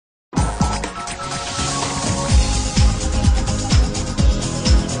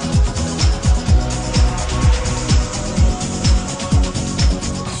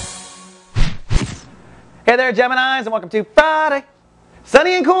there, Geminis, and welcome to Friday.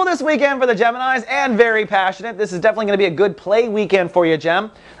 Sunny and cool this weekend for the Geminis, and very passionate. This is definitely going to be a good play weekend for you, Gem.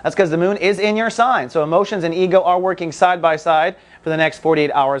 That's because the moon is in your sign, so emotions and ego are working side by side for the next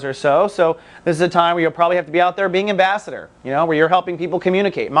 48 hours or so. So this is a time where you'll probably have to be out there being ambassador, where you're helping people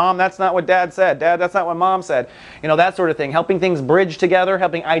communicate. Mom, that's not what Dad said. Dad, that's not what Mom said. That sort of thing. Helping things bridge together,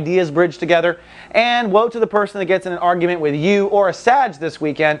 helping ideas bridge together. And woe to the person that gets in an argument with you or a Sag this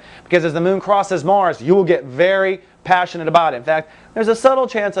weekend, because as the moon crosses Mars, you will get very passionate about it. In fact, there's a subtle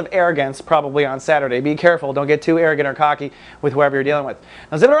chance of arrogance probably on Saturday. Be careful. Don't get too arrogant or cocky with whoever you're dealing with.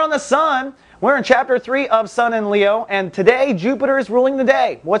 Now, zipping around the sun, we're in Chapter 3 of Sun and Leo, and today Jupiter is ruling the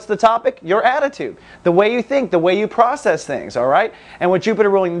day. What's the topic? Your attitude. The way you think, the way you process things, all right? And with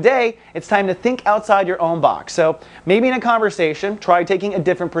Jupiter ruling the day, it's time to think outside your own box. So maybe in a conversation, try taking a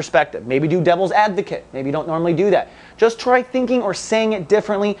different perspective. Maybe do devil's advocate. Maybe you don't normally do that. Just try thinking or saying it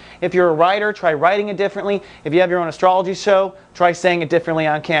differently. If you're a writer, try writing it differently. If you have your own astrology show, try saying it differently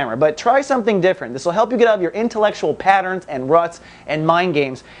on camera. But try something different. This will help you get out of your intellectual patterns and ruts and mind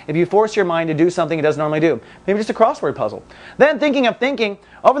games if you force your mind to do something it doesn't normally do. Maybe just a crossword puzzle. Then thinking of thinking,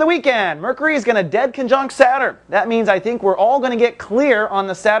 over the weekend, Mercury is going to dead conjunct Saturn. That means I think we're all going to get clear on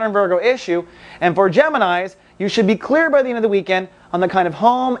the Saturn-Virgo issue. And for Geminis, you should be clear by the end of the weekend on the kind of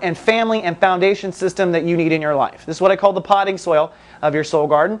home and family and foundation system that you need in your life. This is what I call the potting soil of your soul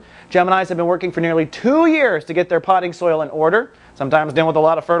garden. Geminis have been working for nearly 2 years to get their potting soil in order. Sometimes dealing with a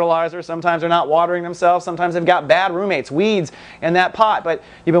lot of fertilizer, sometimes they're not watering themselves, sometimes they've got bad roommates, weeds in that pot. But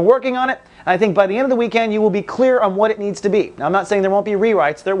you've been working on it, and I think by the end of the weekend you will be clear on what it needs to be. Now, I'm not saying there won't be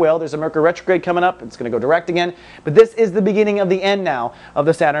rewrites, there will. There's a Mercury retrograde coming up, it's going to go direct again. But this is the beginning of the end now of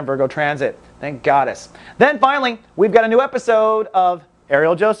the Saturn-Virgo transit. Thank Goddess. Then finally, we've got a new episode of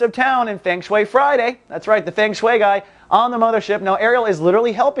Ariel Joseph Town in Feng Shui Friday. That's right, the Feng Shui guy on the mothership. Now, Ariel is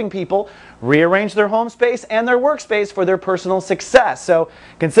literally helping people rearrange their home space and their workspace for their personal success. So,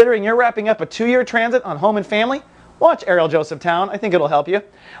 considering you're wrapping up a 2-year transit on home and family, watch Ariel Joseph Town. I think it'll help you.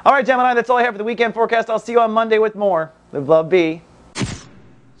 All right, Gemini, that's all I have for the weekend forecast. I'll see you on Monday with more. Live, love, be.